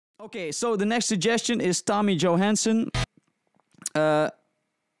Okay, so the next suggestion is Tommy Johansson. I'm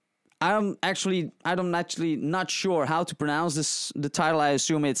actually not sure how to pronounce this. The title, I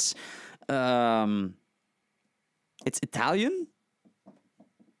assume it's Italian.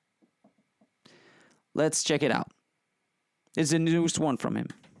 Let's check it out. It's the newest one from him.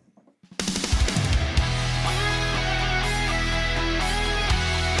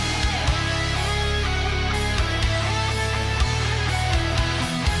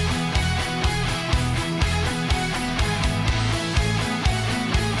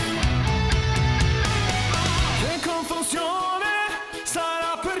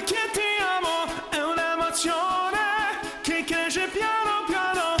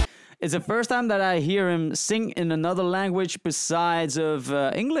 It's the first time that I hear him sing in another language besides of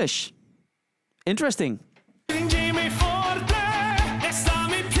English. Interesting. It's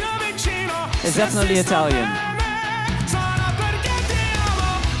definitely Italian.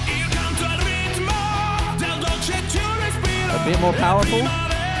 A bit more powerful.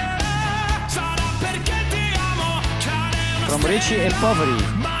 From Ricci e Poveri.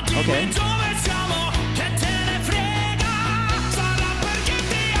 Okay.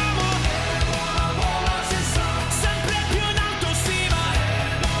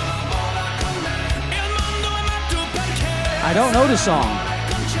 I don't know the song.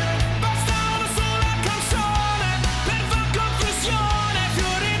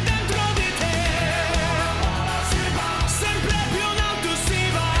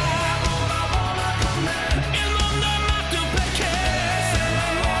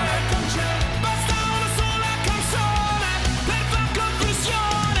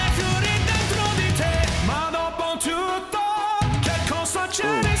 Ooh.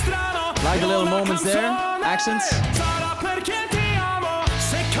 Like the little moments there, accents.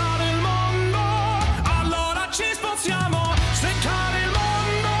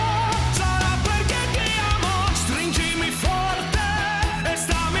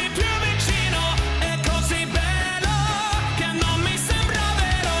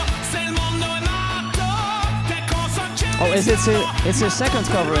 Oh, it's his second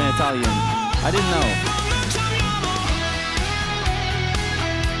cover in Italian. I didn't know.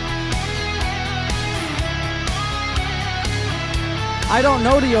 I don't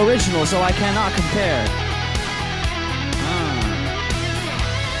know the original, so I cannot compare.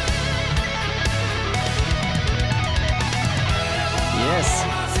 Yes.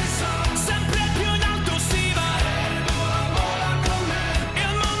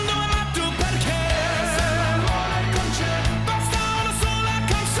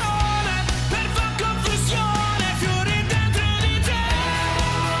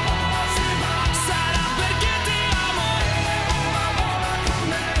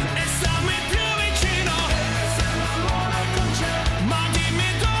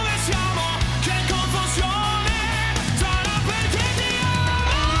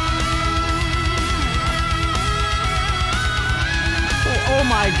 Oh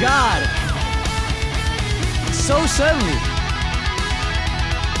my God! So suddenly.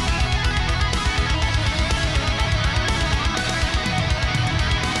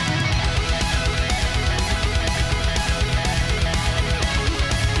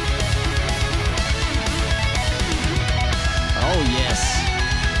 Oh yes.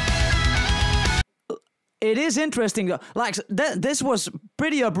 It is interesting though. Like this was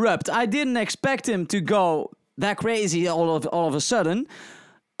pretty abrupt. I didn't expect him to go that crazy all of a sudden.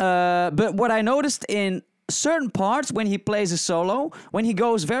 But what I noticed in certain parts when he plays a solo, when he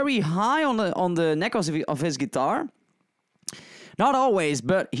goes very high on the neck of his guitar, not always,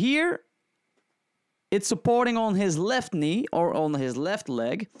 but here it's supporting on his left knee or on his left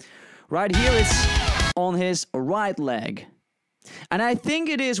leg. Right here it's on his right leg. And I think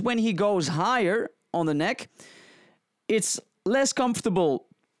it is when he goes higher on the neck, it's less comfortable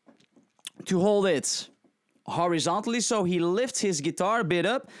to hold it horizontally, so he lifts his guitar a bit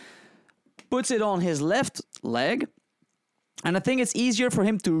up, puts it on his left leg, and I think it's easier for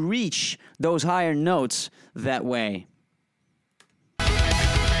him to reach those higher notes that way.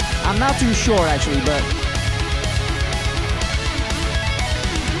 I'm not too sure actually, but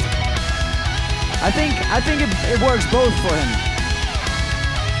I think it works both for him.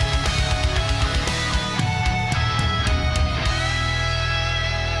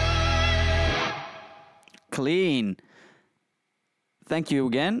 Clean. Thank you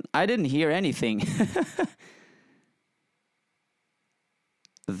again. I didn't hear anything.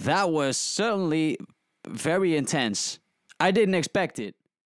 That was certainly very intense. I didn't expect it.